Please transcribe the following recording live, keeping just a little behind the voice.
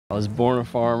I was born a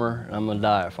farmer, and I'm gonna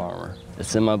die a farmer.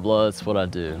 It's in my blood, it's what I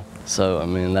do. So, I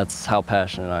mean, that's how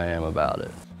passionate I am about it.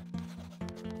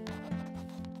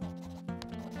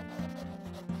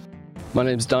 My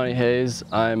name's Donnie Hays.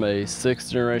 I'm a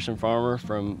 6th generation farmer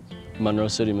from Monroe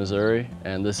City, Missouri,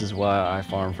 and this is why I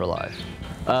farm for life.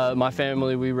 My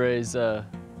family, we raise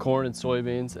corn and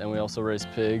soybeans, and we also raise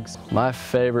pigs. My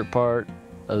favorite part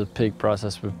of the pig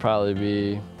process would probably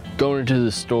be going into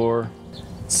the store,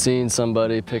 seeing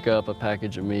somebody pick up a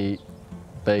package of meat,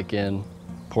 bacon,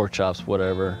 pork chops,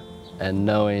 whatever, and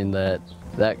knowing that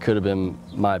that could have been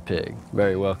my pig,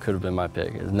 very well could have been my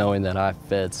pig. Knowing that I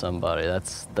fed somebody,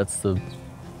 that's the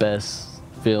best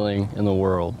feeling in the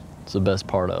world. It's the best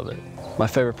part of it. My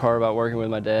favorite part about working with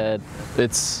my dad,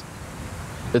 it's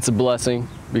a blessing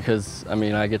because, I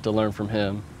mean, I get to learn from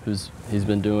him, he's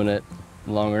been doing it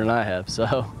longer than I have.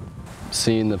 So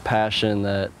seeing the passion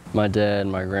that my dad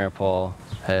and my grandpa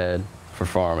had for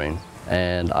farming,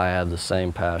 and I have the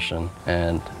same passion,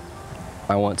 and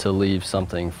I want to leave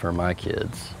something for my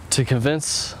kids. To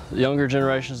convince younger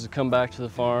generations to come back to the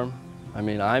farm, I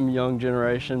mean, I'm young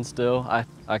generation still. I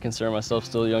consider myself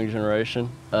still young generation.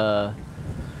 There's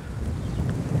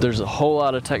a whole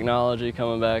lot of technology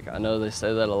coming back. I know they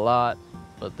say that a lot,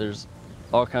 but there's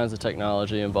all kinds of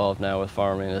technology involved now with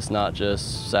farming. It's not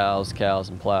just sows, cows,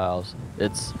 and plows.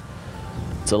 It's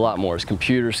a lot more. It's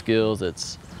computer skills,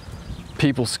 it's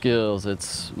people skills,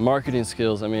 it's marketing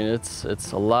skills. I mean, it's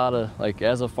a lot of, like,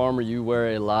 as a farmer, you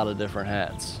wear a lot of different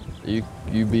hats. You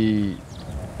can be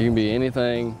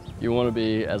anything you want to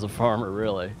be as a farmer,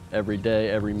 really, every day,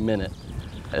 every minute.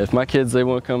 If my kids, they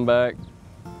want to come back,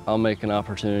 I'll make an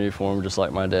opportunity for them just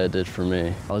like my dad did for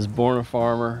me. I was born a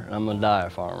farmer, and I'm gonna die a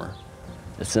farmer.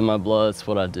 It's in my blood, it's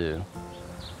what I do.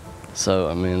 So,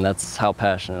 I mean, that's how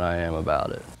passionate I am about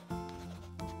it.